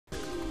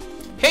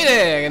Hey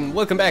there, and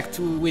welcome back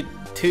to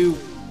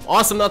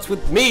Awesomenauts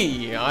with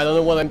me. I don't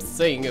know what I'm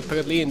saying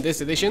apparently in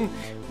this edition,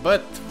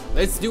 but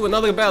let's do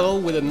another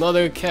battle with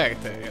another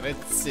character.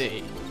 Let's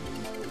see.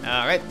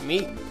 Alright,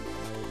 me.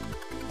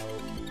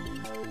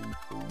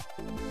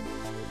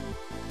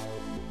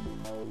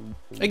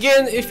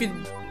 Again, if you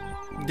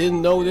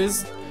didn't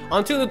notice,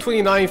 until the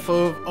 29th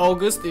of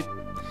August,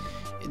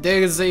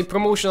 there is a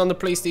promotion on the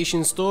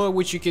PlayStation Store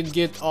which you can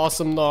get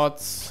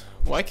Awesomenauts.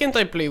 Why can't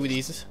I play with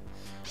these?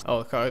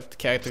 Oh, the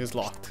character is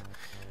locked.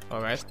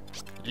 Alright.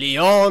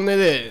 Leon it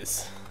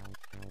is.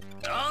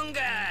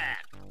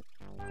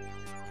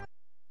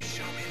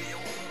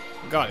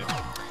 Got it.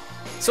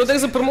 So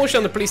there's a promotion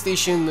on the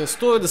PlayStation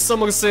Store, the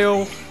summer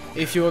sale.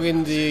 If you're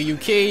in the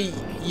UK,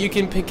 you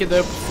can pick it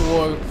up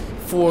for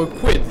 4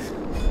 quid.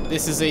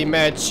 This is a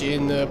match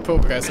in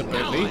progress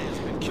apparently.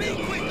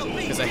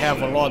 Because I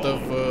have a lot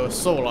of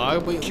solar,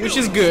 which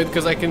is good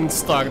because I can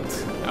start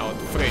out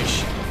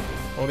fresh.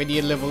 Already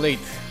at level 8.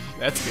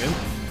 That's good.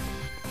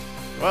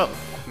 Well,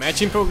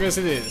 match in progress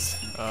it is.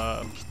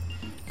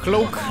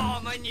 Cloak,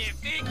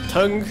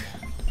 tongue,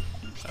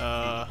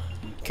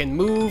 can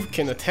move,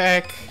 can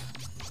attack,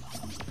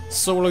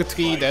 solar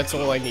tree, that's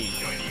all I need.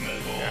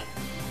 Yeah.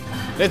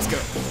 Let's go.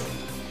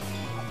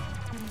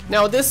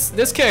 Now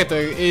this character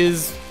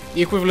is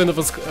the equivalent of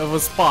a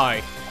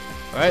spy,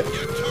 right?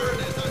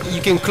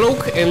 You can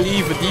cloak and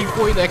leave a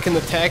decoy that can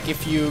attack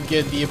if you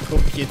get the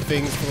appropriate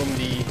things from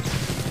the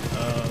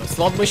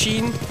slot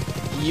machine.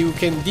 You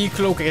can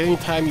decloak at any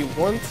time you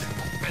want,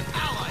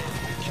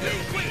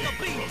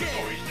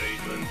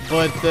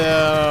 but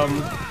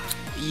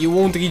you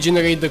won't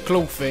regenerate the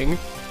cloak thing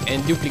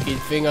and duplicate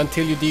thing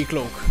until you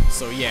decloak.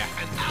 So yeah,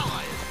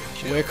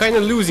 we're kind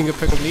of losing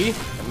apparently.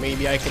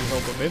 Maybe I can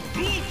help a bit.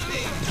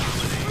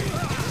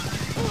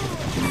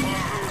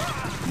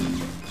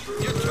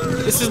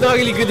 This is not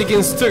really good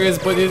against turrets,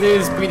 but it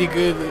is pretty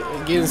good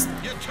against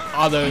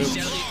other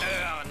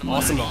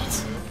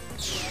Awesomenauts.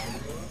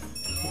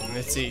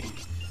 Let's see.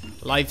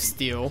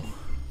 Lifesteal.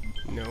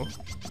 No.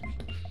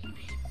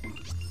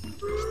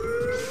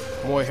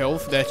 More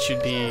health, that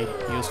should be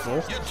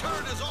useful.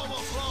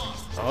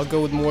 I'll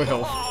go with more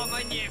health.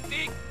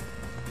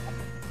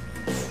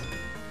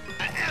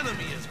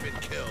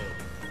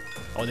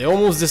 Oh, they're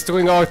almost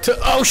destroying our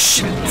oh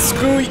shit!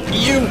 Screw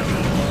you!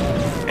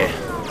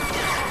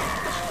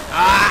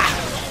 Ah!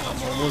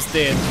 I'm almost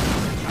dead.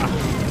 Ah.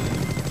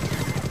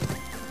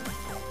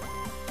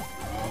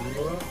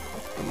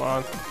 Come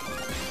on.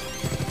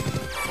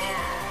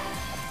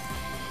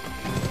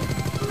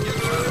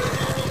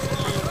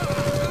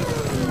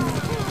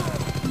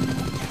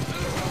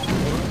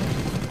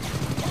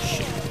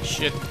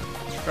 Shit.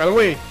 Run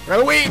away! Run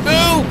away!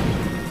 No!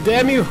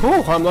 Damn you!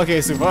 Oh, I'm lucky I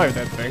survived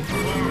that thing.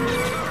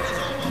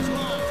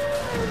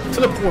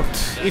 Teleport.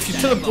 If you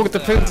teleport,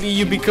 apparently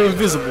you become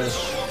invisible.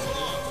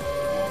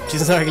 Which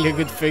is not really a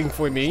good thing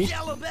for me.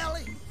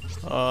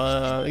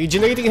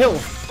 Regenerating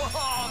health.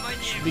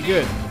 Should be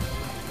good.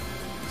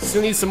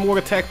 Still need some more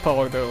attack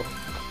power though.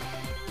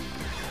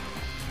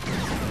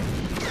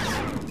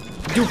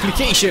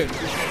 Duplication!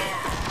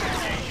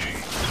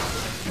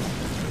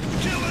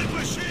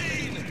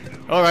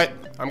 Alright,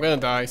 I'm gonna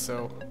die,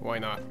 so why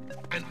not?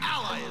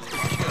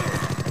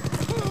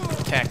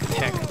 Attack,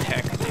 attack,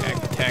 attack,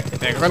 attack, attack,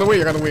 attack. Run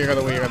away, run away, run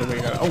away, run away,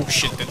 run away. Oh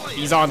shit,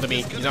 he's onto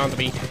me, he's onto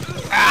me.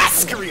 Ah,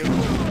 screw you!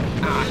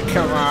 Ah,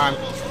 come on.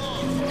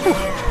 Whew.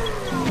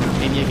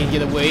 Maybe I can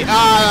get away.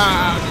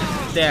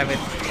 Ah! Damn it.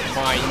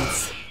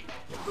 Mines.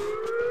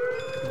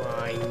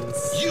 Mines.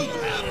 You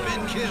have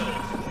been killed.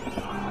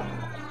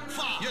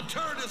 5. Your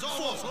turn is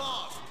almost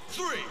lost.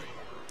 3.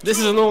 This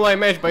is an online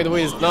match, by the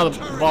way, it's not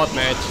a bot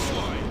match.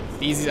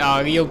 These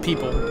are real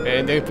people,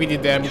 and they're pretty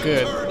damn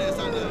good.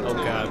 Oh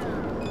god.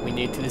 We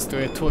need to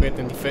destroy a turret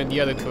and defend the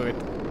other turret.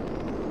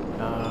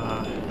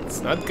 It's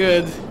not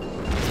good.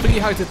 It's pretty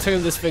hard to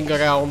turn this thing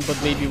around, but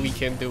maybe we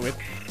can do it.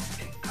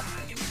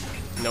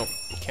 Nope,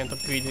 can't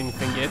upgrade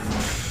anything yet.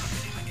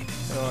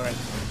 Alright.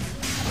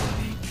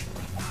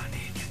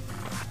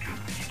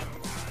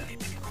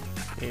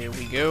 Here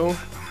we go.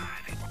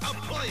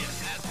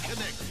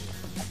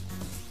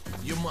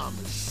 Your mom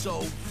is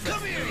so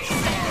fat.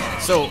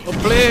 So, a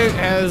player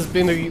has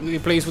been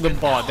replaced with a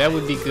bot. That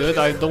would be good.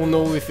 I don't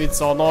know if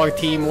it's on our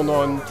team or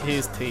on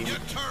his team.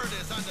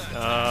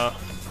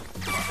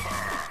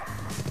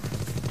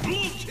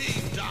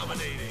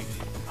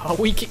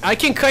 I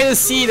can kind of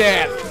see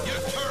that.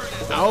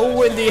 Oh,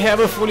 when they have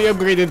a fully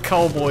upgraded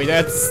cowboy,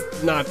 that's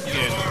not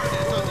good.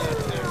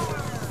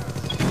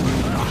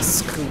 Ah, oh,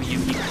 screw you.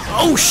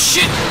 Oh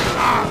shit!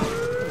 Ah,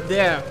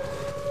 there.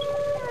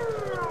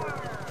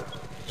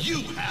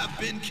 You have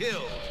been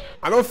killed.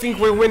 I don't think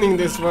we're winning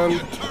this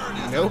one.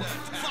 Nope.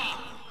 5,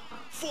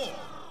 4,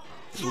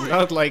 3,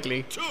 not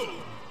likely. 2,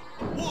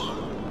 1.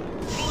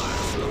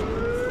 Blast.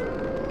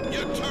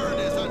 Your turn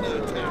is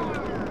under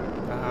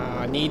attack.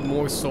 I need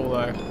more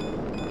solar.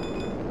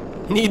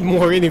 Need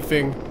more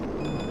anything.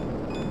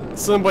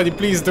 Somebody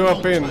please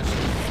drop in.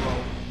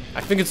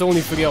 I think it's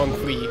only 3 on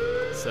 3,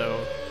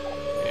 so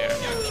yeah.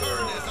 Your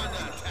turn is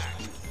under attack.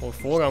 Or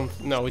 4 on...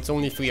 No, it's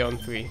only 3 on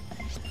 3.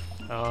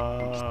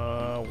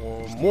 Well,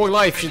 more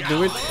life should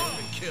do it.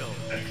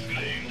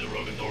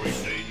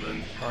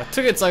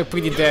 Turrets are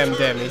pretty damn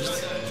damaged.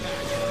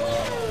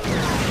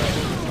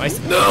 Nice.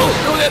 No!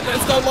 No,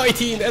 that's not my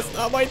team! That's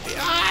not my team!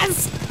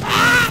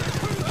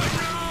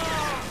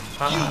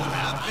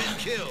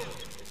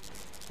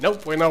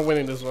 Nope, we're not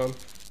winning this one.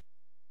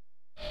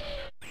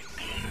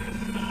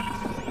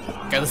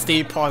 Gotta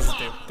stay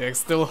positive. There's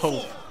still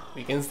hope.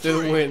 We can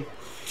still win.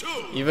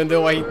 Even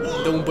though I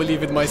don't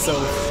believe it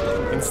myself,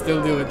 we can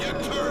still do it.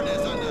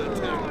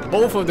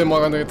 Both of them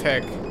are under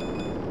attack.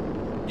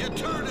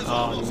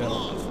 Oh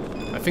no.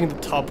 I think the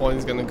top one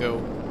is gonna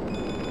go.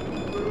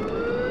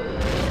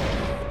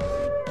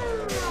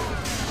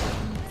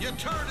 Your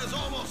turn is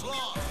almost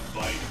lost.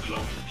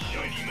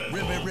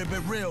 Rip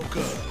it real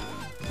good.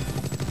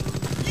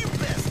 You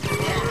best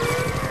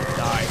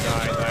Die.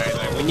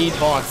 We need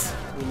bots.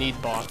 We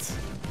need bots.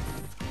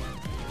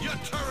 Your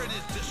turret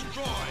is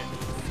destroyed.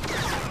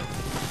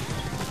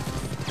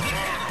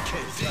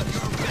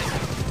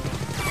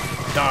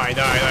 Die.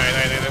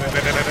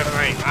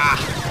 Ah!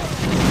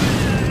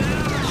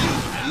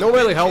 No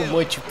matter how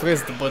much you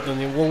press the button,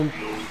 it won't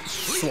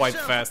swipe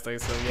faster,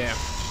 so yeah.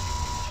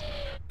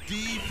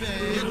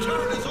 Your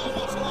turret is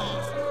almost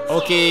lost.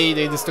 Okay,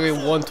 they destroy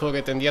one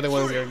turret and the other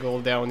one's gonna go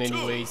down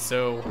anyway,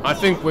 so I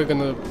think we're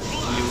gonna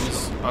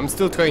lose. I'm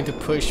still trying to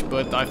push,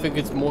 but I think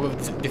it's more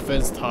of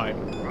defense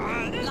time.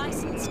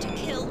 License to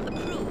kill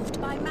approved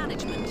by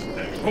management.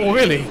 Oh,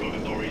 really?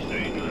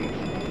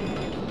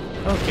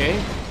 Okay.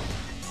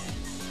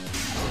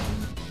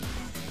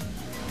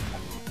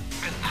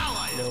 An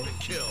ally has been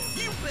killed.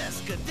 You best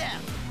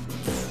skedaddle.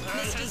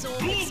 Mr.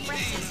 Zorn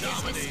expresses his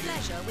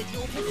displeasure with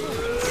your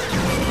performance.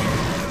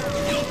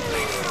 Your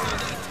base is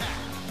under attack.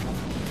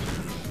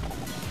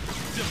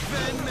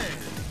 Defend man.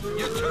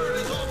 Your turn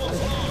is almost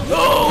lost.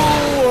 No!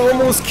 I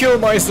almost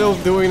killed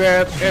myself doing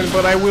that,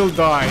 but I will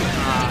die.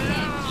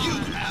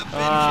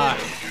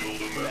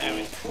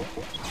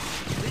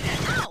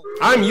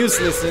 I'm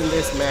useless in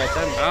this match.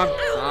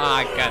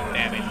 God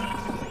damn it.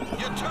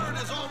 Your turn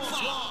is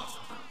almost lost.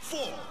 4,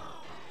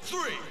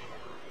 3,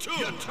 2.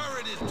 Your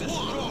turret is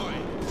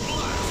destroyed.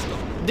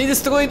 They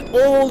destroyed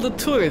all the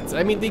turrets.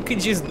 I mean, they could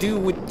just do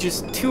with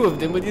just 2 of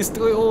them, but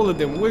destroy all of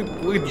them. We're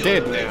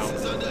dead now. Base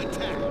is under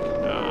attack.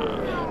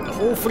 The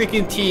whole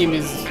freaking team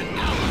is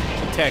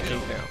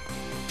attacking now.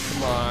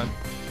 Come on,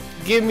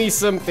 give me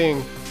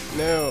something.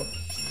 No.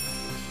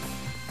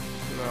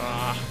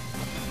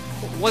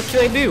 What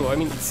can I do? I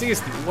mean,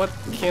 seriously, what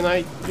can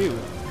I do?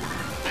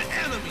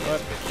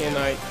 What can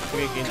I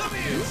freaking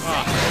do?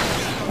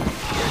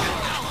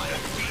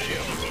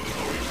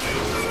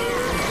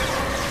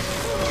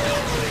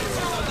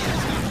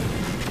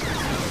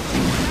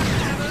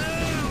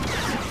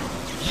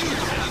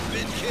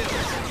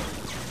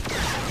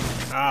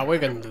 We're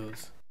gonna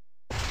lose.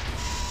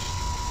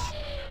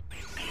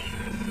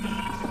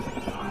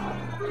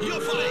 Your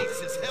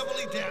face is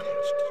heavily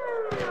damaged.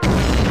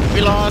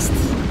 We lost.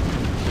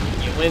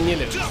 You win, you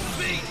lose.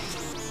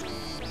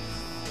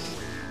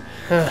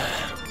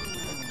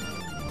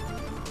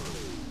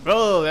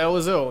 Well, that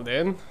was all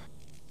then.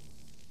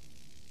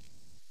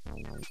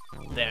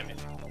 Damn it.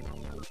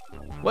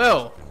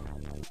 Well,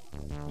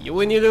 you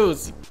win, you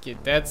lose.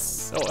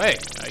 That's... Oh, hey,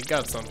 I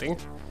got something.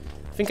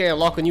 I think I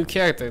unlock a new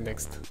character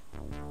next.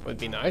 Would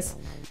be nice.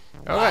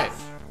 Alright.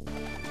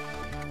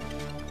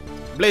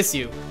 Bless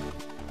you.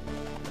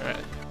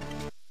 Alright.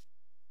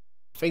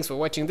 Thanks for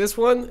watching this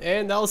one,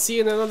 and I'll see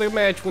you in another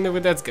match whenever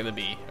that's gonna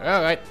be.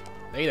 Alright,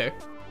 later.